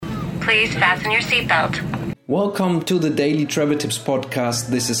Please fasten your seatbelt. Welcome to the Daily Travel Tips podcast.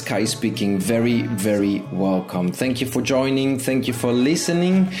 This is Kai speaking. Very, very welcome. Thank you for joining. Thank you for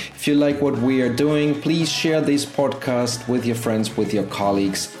listening. If you like what we are doing, please share this podcast with your friends, with your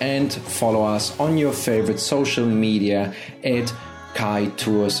colleagues, and follow us on your favorite social media at Kai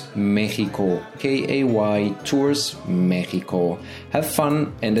Tours Mexico. K-A-Y Tours Mexico. Have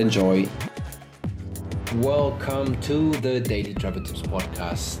fun and enjoy. Welcome to the Daily Travel Tips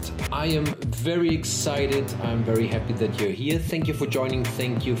podcast. I am very excited. I'm very happy that you're here. Thank you for joining.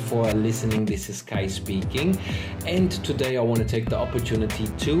 Thank you for listening. This is Kai speaking. And today I want to take the opportunity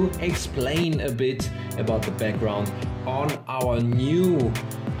to explain a bit about the background on our new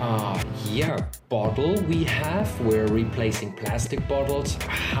bottle we have. We're replacing plastic bottles.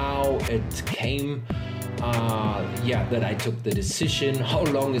 How it came that I took the decision. How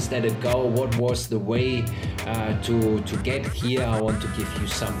long is that ago? What was the way to get here? I want to give you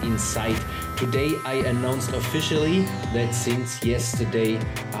some insight. Today I announced officially that since yesterday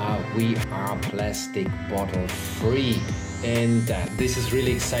we are plastic bottle free. And this is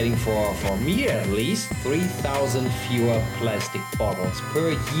really exciting for me at least. 3,000 fewer plastic bottles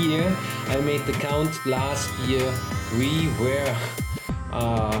per year. I made the count. Last year we were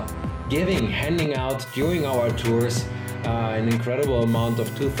handing out during our tours an incredible amount of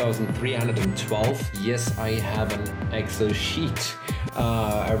 2,312. Yes, I have an Excel sheet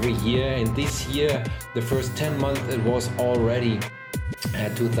every year, and this year, the first 10 months, it was already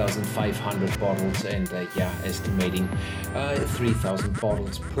 2,500 bottles, and estimating 3,000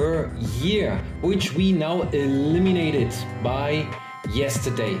 bottles per year, which we now eliminated by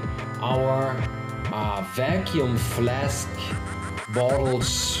yesterday. Our vacuum flask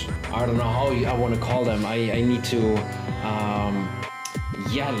bottles, I don't know how I want to call them. I need to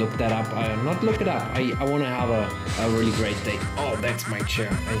look that up. Not look it up. I want to have a really great day. Oh, that's my chair.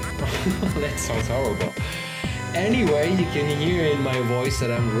 That sounds horrible. Anyway, you can hear in my voice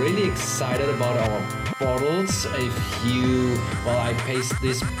that I'm really excited about our bottles. I paste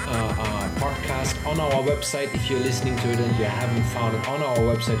this podcast on our website. If you're listening to it and you haven't found it on our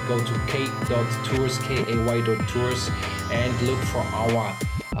website, go to k.tours, K-A-Y.tours, and look for our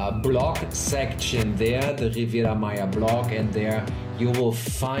blog section there, the Riviera Maya blog, and there you will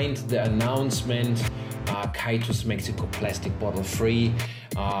find the announcement, Kai Tours Mexico plastic bottle free,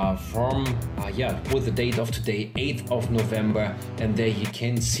 with the date of today, 8th of November, and there you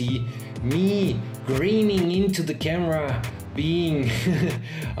can see me grinning into the camera, being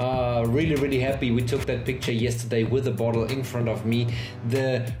really, really happy. We took that picture yesterday with the bottle in front of me.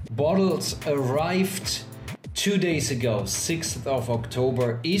 The bottles arrived 2 days ago. 6th of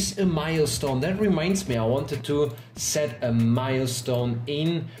October is a milestone. That reminds me, I wanted to set a milestone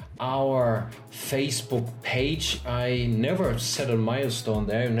in our Facebook page. I never set a milestone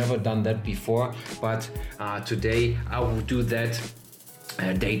there. I've never done that before, but today I will do that,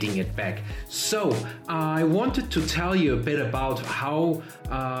 dating it back. So I wanted to tell you a bit about how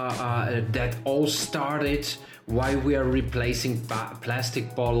that all started, why we are replacing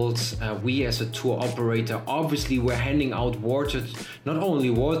plastic bottles. We as a tour operator, obviously we're handing out water. Not only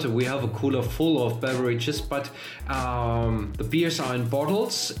water, we have a cooler full of beverages, but the beers are in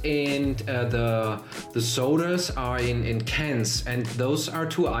bottles, and the sodas are in cans, and those are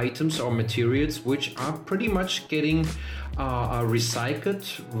two items or materials which are pretty much getting recycled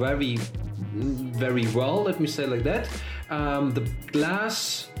very, very well, let me say like that. The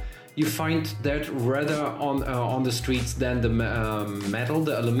glass, you find that rather on the streets than the metal,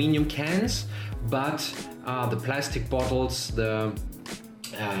 the aluminum cans, but the plastic bottles,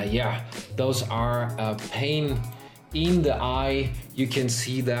 those are a pain in the eye. You can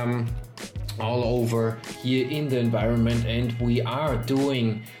see them all over here in the environment, and we are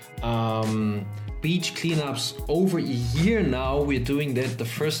doing beach cleanups over a year now. We're doing that. The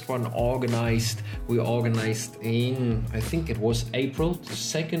first one we organized in, I think it was April the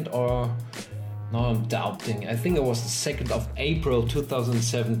 2nd, or no, I'm doubting. I think it was the 2nd of April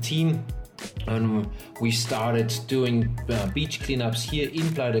 2017. And we started doing beach cleanups here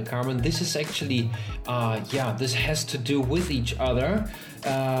in Playa del Carmen. This is actually, this has to do with each other.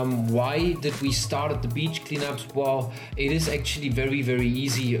 Why did we start the beach cleanups? Well, it is actually very, very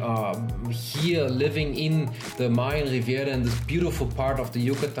easy here living in the Mayan Riviera and this beautiful part of the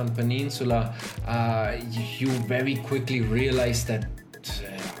Yucatan Peninsula. You very quickly realize that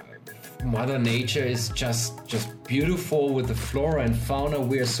Mother Nature is just beautiful with the flora and fauna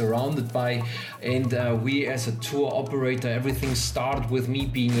we are surrounded by, and we as a tour operator, everything started with me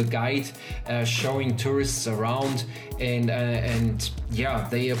being a guide, showing tourists around, and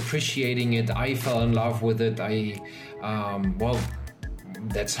they appreciating it. I fell in love with it.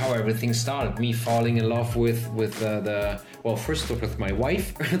 that's how everything started. Me falling in love with first with my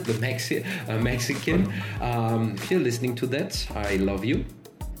wife, the Mexican. If you're listening to that, I love you.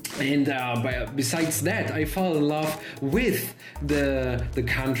 And besides that, I fell in love with the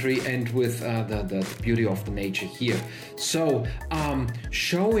country and with the beauty of the nature here. So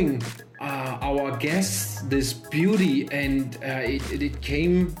showing our guests this beauty, and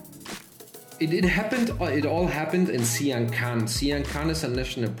it all happened in Sian Ka'an. Sian Ka'an is a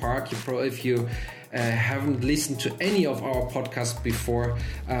national park. If you haven't listened to any of our podcasts before,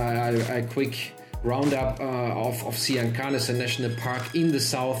 a quick roundup of Sian Ka'an is a national park in the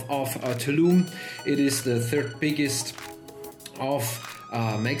south of Tulum. It is the third biggest of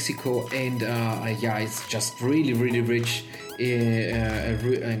Mexico, and it's just really, really rich.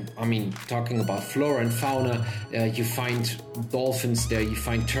 Talking about flora and fauna, you find dolphins there, you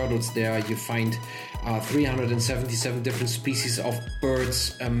find turtles there, you find 377 different species of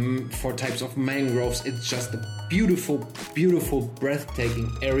birds, 4 types of mangroves. It's just a beautiful, beautiful,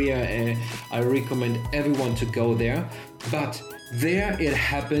 breathtaking area. I recommend everyone to go there. But there it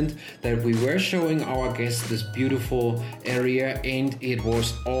happened that we were showing our guests this beautiful area, and it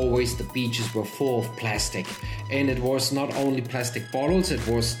was always, the beaches were full of plastic. And it was not only plastic bottles, it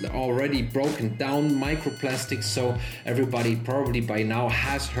was already broken down microplastics. So everybody probably by now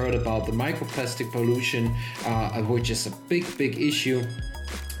has heard about the microplastic pollution, which is a big, big issue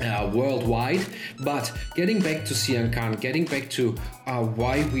worldwide. But getting back to Sian Ka'an, getting back to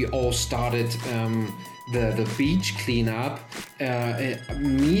why we all started the beach cleanup.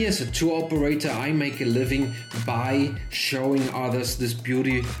 Me as a tour operator, I make a living by showing others this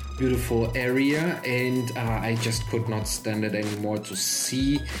beautiful area, and I just could not stand it anymore to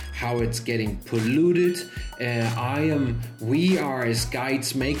see how it's getting polluted. We are as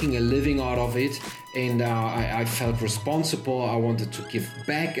guides making a living out of it, and I felt responsible. I wanted to give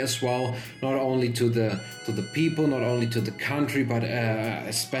back as well, not only to the people, not only to the country, but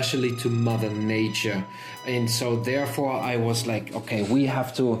especially to Mother Nature. And so therefore I was like, okay, we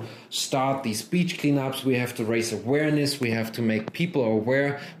have to start these beach cleanups, we have to raise awareness, we have to make people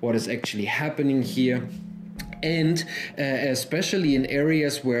aware what is actually happening here. And especially in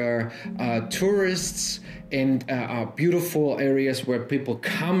areas where tourists and beautiful areas where people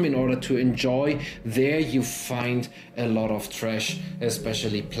come in order to enjoy, there you find a lot of trash,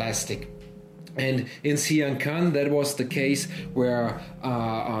 especially plastic. And in Sian Ka'an, that was the case where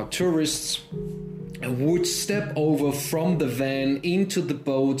tourists would step over from the van into the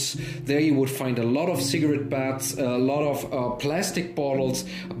boats. There you would find a lot of cigarette butts, a lot of plastic bottles,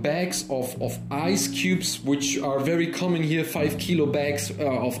 bags of ice cubes, which are very common here, 5 kilo bags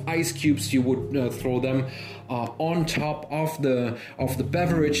of ice cubes. You would throw them on top of the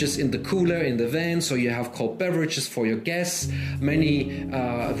beverages in the cooler in the van, so you have cold beverages for your guests. Many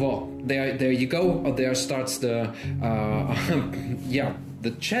there you go. There starts the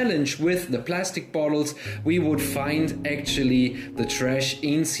the challenge with the plastic bottles. We would find actually the trash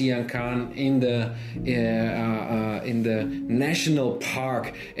in Sian Ka'an in the national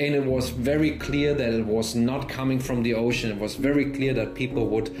park, and it was very clear that it was not coming from the ocean. It was very clear that people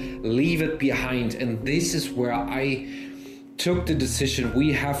would leave it behind, and this is where I took the decision.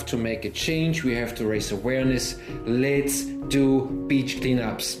 We have to make a change. We have to raise awareness. Let's do beach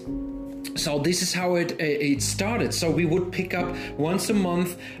cleanups. So this is how it started. So we would pick up once a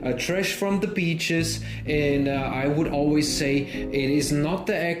month trash from the beaches, and I would always say it is not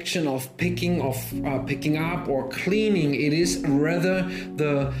the action of picking up or cleaning. It is rather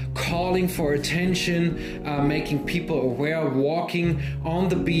the calling for attention, making people aware, walking on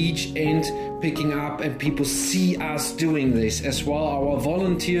the beach and picking up, and people see us doing this as well. Our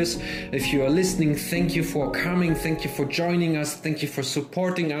volunteers, if you are listening, thank you for coming, thank you for joining us, thank you for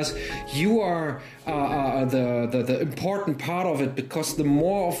supporting us. You are the important part of it, because the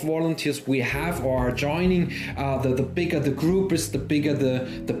more of volunteers we have or are joining, the bigger the group is, the bigger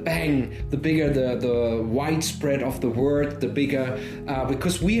the bang, the bigger the widespread of the word, the bigger,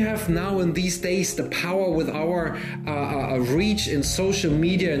 because we have now in these days the power with our reach in social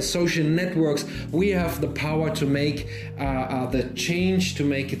media and social networks. We have the power to make the change, to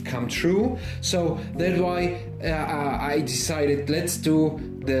make it come true. So that's why I decided, let's do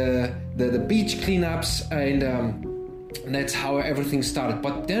the beach cleanups, and that's how everything started.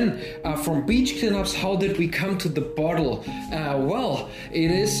 But then from beach cleanups, how did we come to the bottle?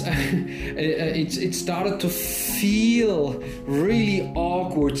 It started to feel really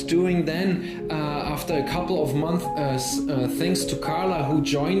awkward doing then. After a couple of months, thanks to Carla, who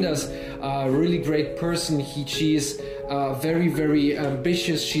joined us, a really great person. She is very, very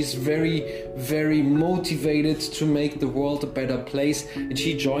ambitious. She's very very motivated to make the world a better place, and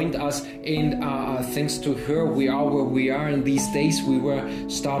she joined us, and thanks to her we are where we are in these days. We were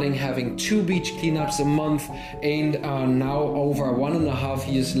starting having 2 beach cleanups a month, and now over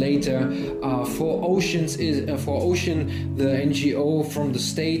 1.5 years later, for Ocean, the NGO from the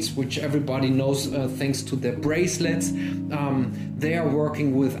States, which everybody knows thanks to their bracelets, they are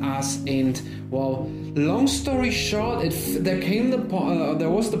working with us. And well, long story short, there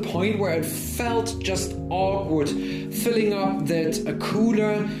was the point where it felt just awkward filling up that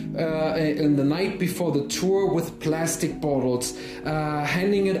cooler in the night before the tour with plastic bottles,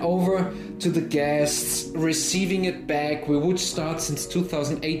 handing it over to the guests, receiving it back. We would start since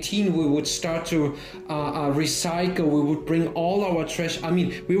 2018. We would start to recycle. We would bring all our trash. I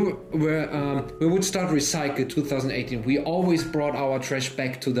mean, we would start recycle 2018. We always brought our trash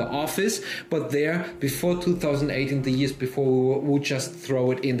back to the office, but there before 2018, the years before, we would just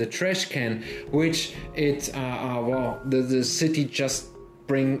throw it in the trash can, which the city just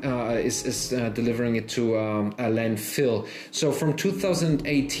is delivering it to a landfill. So from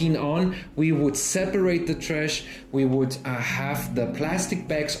 2018 on, we would separate the trash. We would have the plastic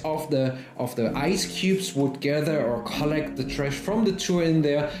bags of the ice cubes would gather or collect the trash from the tour in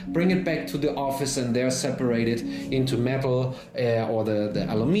there, bring it back to the office, and they're separated into metal or the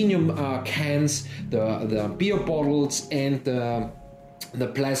aluminium cans, the beer bottles, and the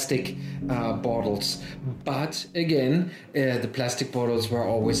plastic bottles. But again, the plastic bottles were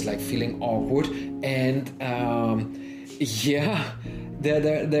always like feeling awkward, and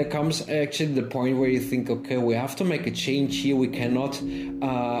there comes actually the point where you think, okay, we have to make a change here. We cannot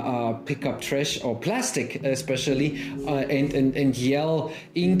pick up trash or plastic, especially, and yell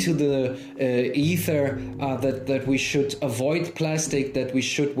into the ether that we should avoid plastic, that we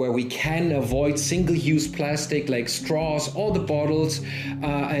should, where we can, avoid single-use plastic like straws or the bottles,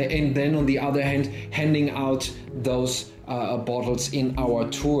 and then on the other hand, handing out those bottles in our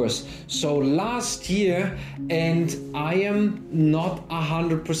tours. So last year, and I am not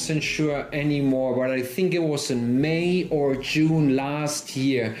 100% sure anymore, but I think it was in May or June last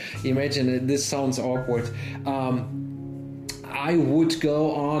year. Imagine, this sounds awkward. I would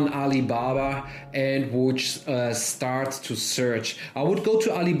go on Alibaba and would start to search. I would go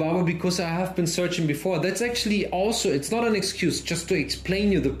to Alibaba because I have been searching before. That's actually also, it's not an excuse, just to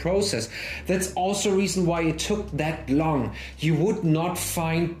explain you the process. That's also a reason why it took that long. You would not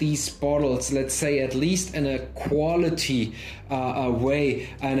find these bottles, let's say, at least in a quality way,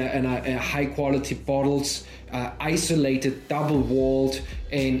 and a high quality bottles, isolated, double-walled,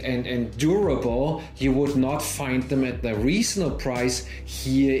 and durable. You would not find them at the reasonable price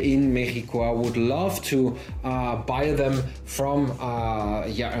here in Mexico. I would love to buy them from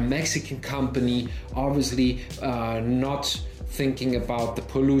a Mexican company, obviously not thinking about the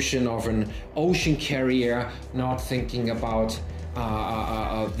pollution of an ocean carrier, not thinking about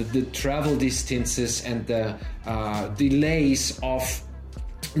the travel distances and the delays of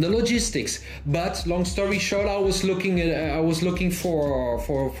the logistics. But long story short, I was looking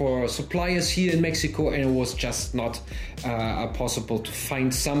for suppliers here in Mexico, and it was just not possible to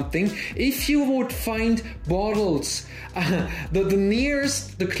find something. If you would find bottles,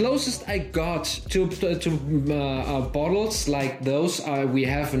 the closest I got to bottles like those we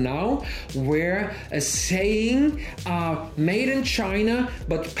have now were saying made in China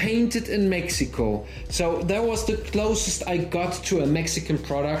but painted in Mexico. So that was the closest I got to a Mexican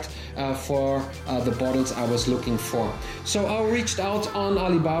product for the bottles I was looking for. So I reached out on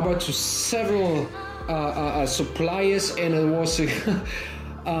Alibaba to several suppliers, and it was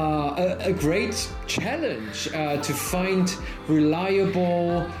a great challenge to find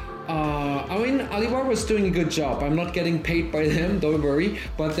reliable. Alibaba is doing a good job. I'm not getting paid by them, don't worry,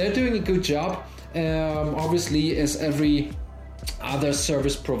 but they're doing a good job. Obviously, as every other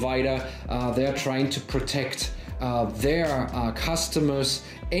service provider, they're trying to protect their customers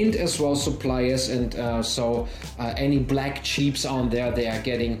and as well suppliers, and so any black sheeps on there, they are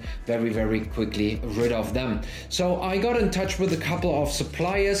getting very, very quickly rid of them. So I got in touch with a couple of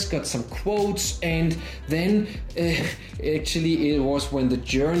suppliers, got some quotes, and then actually it was when the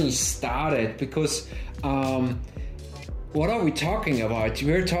journey started, because what are we talking about?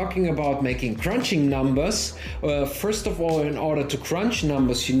 We're talking about making crunching numbers. First of all, in order to crunch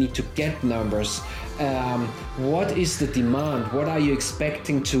numbers, you need to get numbers. What is the demand? What are you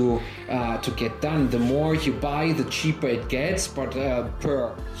expecting to get done? The more you buy, the cheaper it gets, but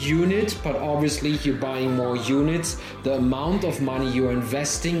per unit. But obviously, you're buying more units. The amount of money you're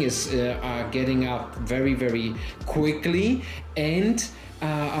investing is getting up very, very quickly. and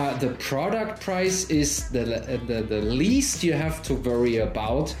the product price is the least you have to worry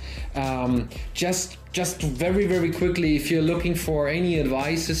about. Just very, very quickly, if you're looking for any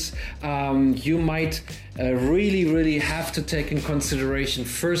advices, you might really have to take in consideration,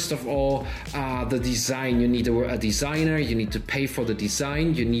 first of all, the design. You need a designer, you need to pay for the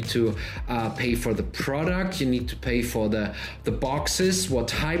design, you need to pay for the product, you need to pay for the boxes, what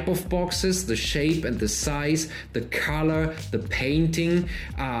type of boxes, the shape and the size, the color, the painting,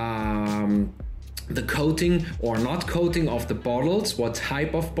 the coating or not coating of the bottles, what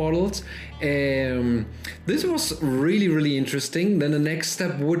type of bottles. This was really interesting. Then the next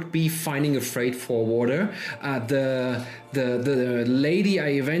step would be finding a freight forwarder. The lady I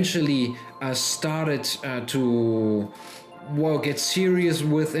eventually started to get serious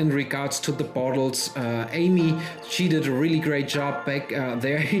with in regards to the bottles. Amy, she did a really great job back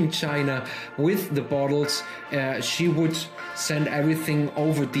there in China with the bottles. She would send everything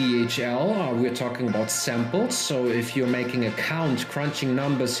over DHL. We're talking about samples. So if you're making a count, crunching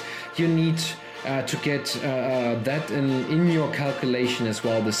numbers, you need to get that in your calculation as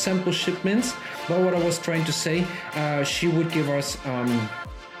well, the sample shipments. But what I was trying to say, she would give us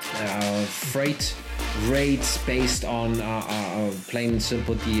freight rates based on plain and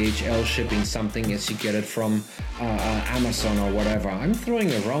simple DHL shipping, something as you get it from Amazon or whatever. I'm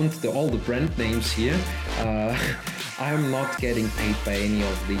throwing around all the brand names here. I'm not getting paid by any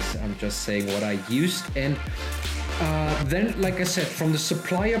of these. I'm just saying what I used. And then, like I said, from the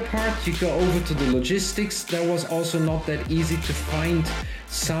supplier part, you go over to the logistics. That was also not that easy to find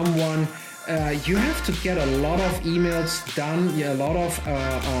someone. You have to get a lot of emails done, a lot of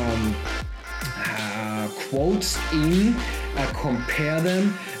quotes in, compare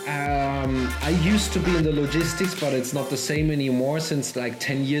them. I used to be in the logistics, but it's not the same anymore since like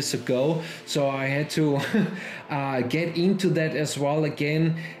 10 years ago. So I had to get into that as well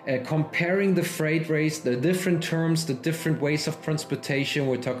again, comparing the freight rates, the different terms, the different ways of transportation.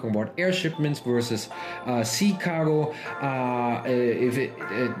 We're talking about air shipments versus sea cargo.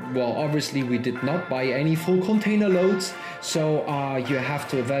 Obviously we did not buy any full container loads. So you have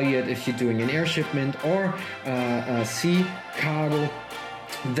to evaluate if you're doing an air shipment or sea cargo.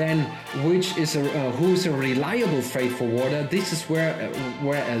 Then which is who's a reliable freight forwarder. This is where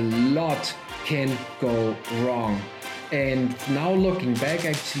a lot can go wrong. And now looking back,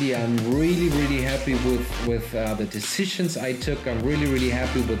 actually, I'm really happy with the decisions I took. I'm really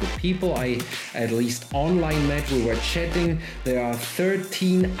happy with the people I at least online met. We were chatting. There are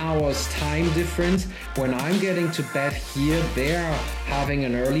 13 hours time difference. When I'm getting to bed here, they're having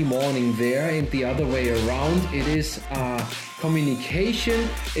an early morning there, and the other way around. It is communication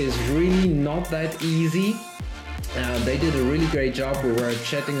is really not that easy. They did a really great job. We were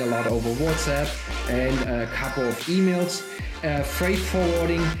chatting a lot over WhatsApp and a couple of emails. Freight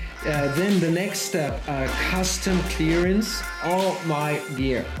forwarding. Then the next step, custom clearance. Oh my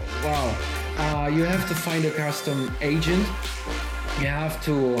dear. Wow. You have to find a custom agent. You have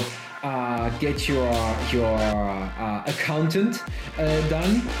to get your accountant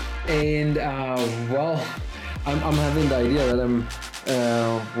done. And I'm having the idea that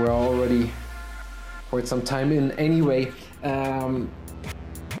we're already quite some time in. Anyway, I'm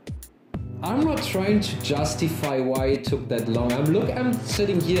not trying to justify why it took that long. I'm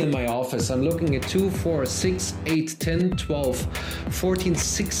sitting here in my office. I'm looking at 2, 4, 6, 8, 10, 12, 14,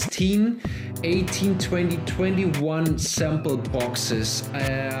 16, 18, 20, 21 sample boxes.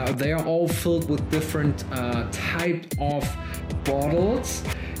 They are all filled with different type of bottles.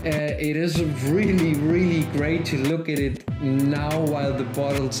 It is really great to look at it now while the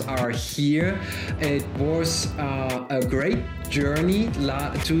bottles are here. It was a great journey.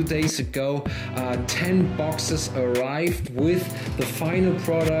 2 days ago, 10 boxes arrived with the final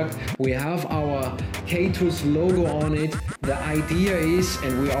product. We have our K-Tools logo on it. The idea is,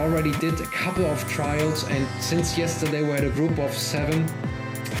 and we already did a couple of trials, and since yesterday we had a group of 7.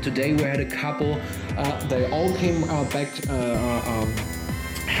 Today we had a couple. They all came back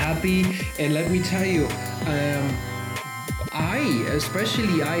happy, and let me tell you,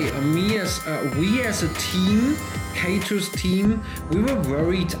 we as a team, K-Tools team, we were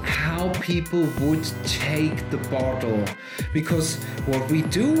worried how people would take the bottle, because what we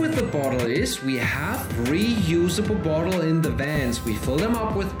do with the bottle is we have reusable bottle in the vans. We fill them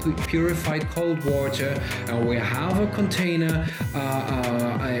up with purified cold water, and we have a container,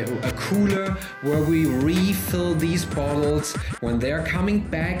 a cooler where we refill these bottles. When they're coming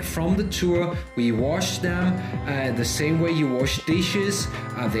back from the tour, we wash them the same way you wash dishes.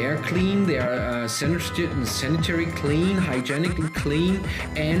 They are clean, they are sanitary clean, hygienically clean,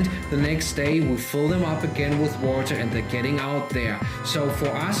 and the next day we fill them up again with water and they're getting out there. So for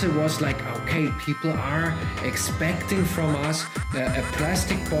us it was like, okay, people are expecting from us a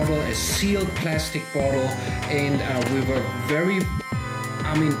plastic bottle, a sealed plastic bottle, and we were very,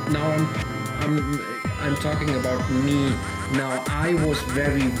 I mean, now I'm talking about me. Now I was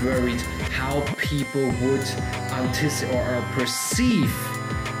very worried how people would anticipate or perceive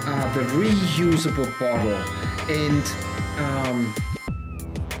the reusable bottle, and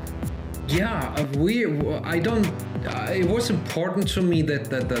it was important to me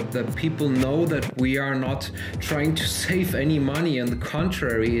that people know that we are not trying to save any money. On the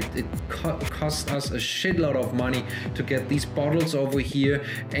contrary, it cost us a shitload of money to get these bottles over here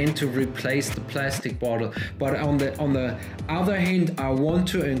and to replace the plastic bottle. But on the other hand, I want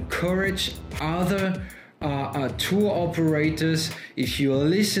to encourage other tour operators, if you are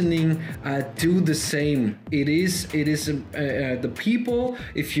listening, do the same. It is the people,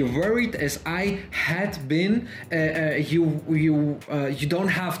 if you're worried as I had been, you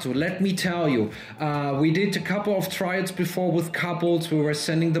don't have to. Let me tell you, we did a couple of trials before with couples. We were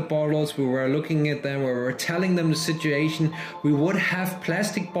sending the bottles, we were looking at them, we were telling them the situation. We would have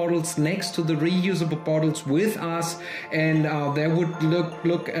plastic bottles next to the reusable bottles with us, and they would look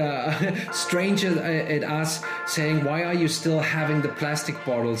strange at us, saying, why are you still having the plastic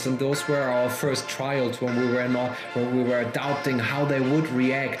bottles? And those were our first trials when we were doubting how they would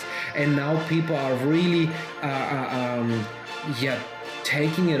react. And now people are really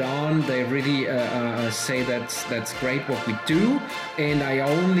taking it on. They really say that's great what we do, and I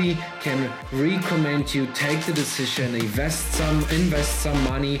only can recommend you take the decision, invest some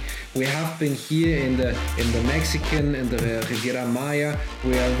money. We have been here in the Mexican, in the Riviera Maya.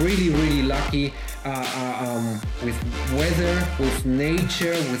 We are really lucky with weather, with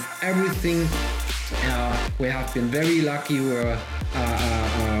nature, with everything. We have been very lucky. We're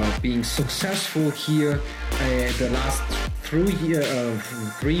being successful here. The last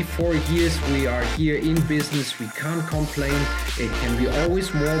 3-4 years we are here in business. We can't complain. It can be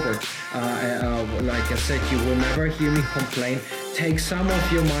always more, but like I said, you will never hear me complain. Take some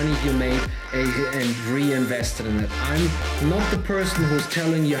of your money you made and reinvest it in it. I'm not the person who's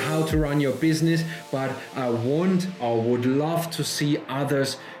telling you how to run your business, but I want or would love to see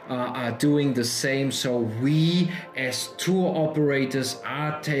others are doing the same. So we as tour operators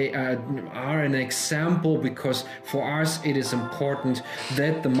are an example, because for us it is important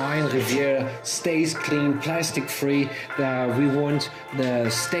that the Mayan Riviera stays clean, plastic free. We want the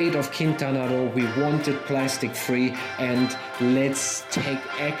state of Quintana Roo, we want it plastic free, and let's take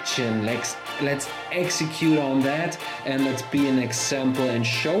action. Let's execute on that, and let's be an example and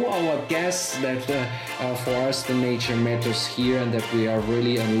show our guests that for us the nature matters here, and that we are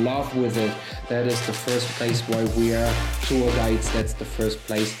really in love with it. That is the first place why we are tour guides. That's the first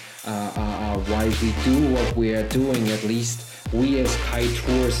place why we do what we are doing. At least we as Kai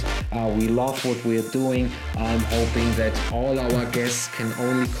Tours, we love what we are doing. I'm hoping that all our guests can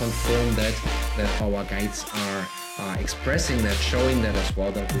only confirm that our guides are expressing that, showing that as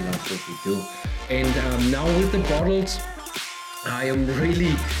well, that we love what we do. And now with the bottles, I am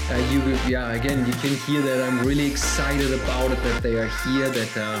really, again, you can hear that I'm really excited about it, that they are here,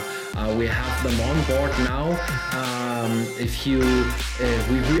 that we have them on board now. If we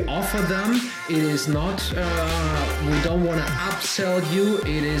offer them, it is not, we don't want to upsell you,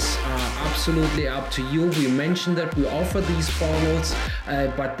 it is absolutely up to you. We mentioned that we offer these bottles,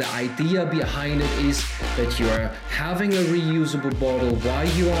 but the idea behind it is that you are having a reusable bottle while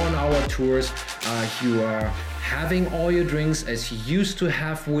you're on our tours. You are having all your drinks as you used to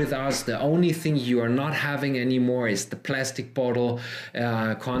have with us. The only thing you are not having anymore is the plastic bottle.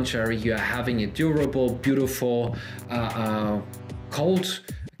 Contrary, you are having a durable, beautiful, cold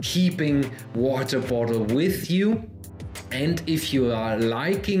keeping water bottle with you. And if you like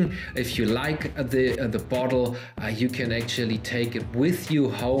the bottle, you can actually take it with you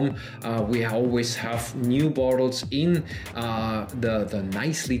home. We always have new bottles in the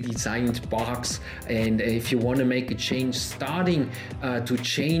nicely designed box. And if you want to make a change, starting to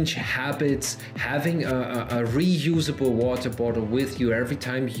change habits, having a reusable water bottle with you every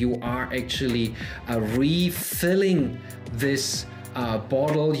time you are actually refilling this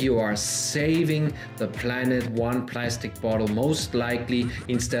bottle, you are saving the planet one plastic bottle, most likely,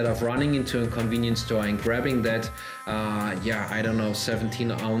 instead of running into a convenience store and grabbing that,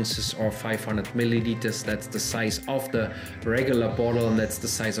 17 ounces or 500 milliliters. That's the size of the regular bottle, and that's the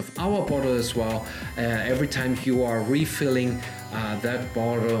size of our bottle as well. Every time you are refilling that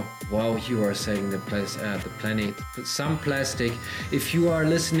bottle, well, you are saving the planet some plastic. If you are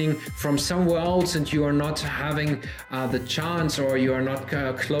listening from somewhere else and you are not having the chance, or you are not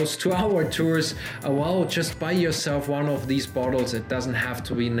close to our tours, well, just buy yourself one of these bottles. It doesn't have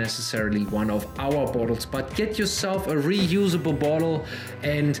to be necessarily one of our bottles, but get yourself a reusable bottle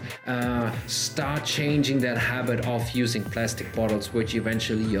and start changing that habit of using plastic bottles, which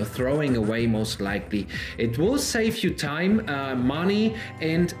eventually you're throwing away most likely. It will save you time, money,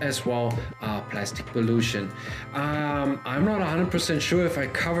 and as well plastic pollution. I'm not 100% sure if I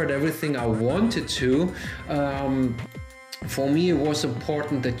covered everything I wanted to. For me, it was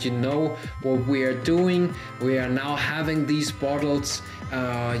important that you know what we are doing. We are now having these bottles.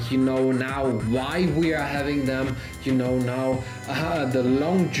 You know now why we are having them. You know now the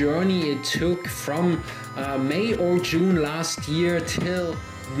long journey it took from May or June last year till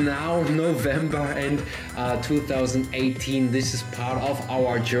now November and 2018. This is part of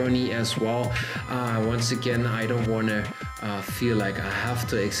our journey as well. Once again, I don't want to feel like I have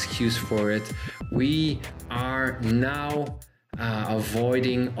to excuse for it. We are now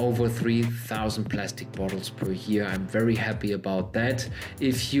avoiding over 3,000 plastic bottles per year. I'm very happy about that.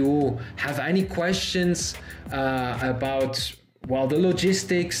 If you have any questions about the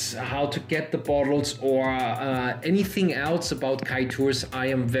logistics, how to get the bottles, or anything else about Kai Tours, I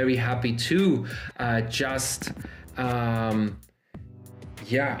am very happy to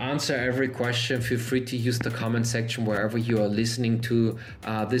answer every question. Feel free to use the comment section wherever you are listening to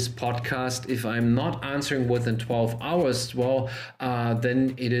this podcast. If I'm not answering within 12 hours,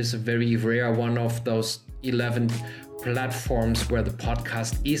 then it is a very rare one of those 11 platforms where the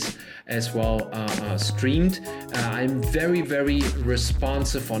podcast is as well streamed. I'm very, very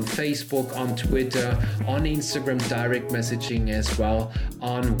responsive on Facebook, on Twitter, on Instagram, direct messaging as well,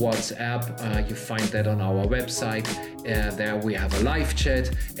 on WhatsApp. You find that on our website. There we have a live chat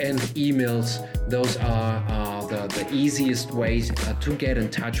and emails. Those are the easiest ways to get in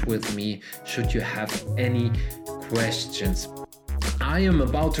touch with me should you have any questions. I am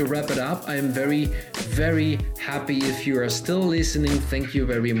about to wrap it up. I am very, very happy if you are still listening. Thank you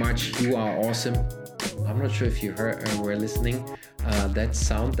very much. You are awesome. I'm not sure if you heard or were listening. That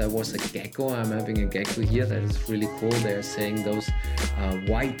sound, that was a gecko. I'm having a gecko here. That is really cool. They're saying those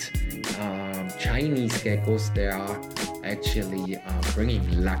white Chinese geckos, they are actually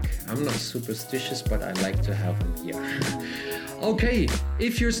bringing luck. I'm not superstitious, but I like to have them here. Okay,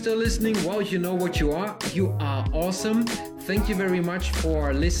 if you're still listening, well, you know what you are. You are awesome. Thank you very much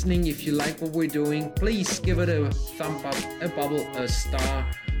for listening. If you like what we're doing, please give it a thumb up, a bubble, a star,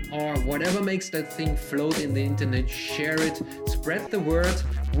 or whatever makes that thing float in the internet. Share it, spread the word.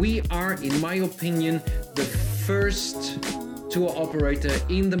 We are, in my opinion, the first tour operator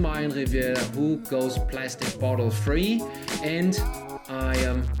in the Mayan Riviera who goes plastic bottle free, and I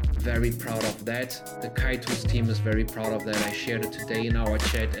am very proud of that. The Kai Tours team is very proud of that. I shared it today in our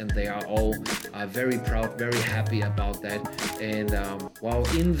chat, and they are all very proud, very happy about that. And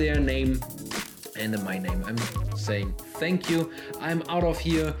in their name and in my name, I'm saying thank you. I'm out of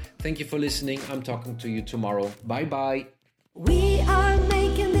here. Thank you for listening. I'm talking to you tomorrow. Bye bye. We are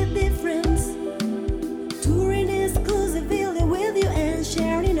making the difference, touring exclusively with you and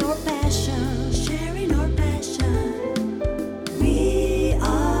sharing our passion, sharing our passion. We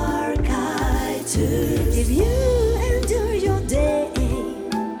are Kai Tours. If you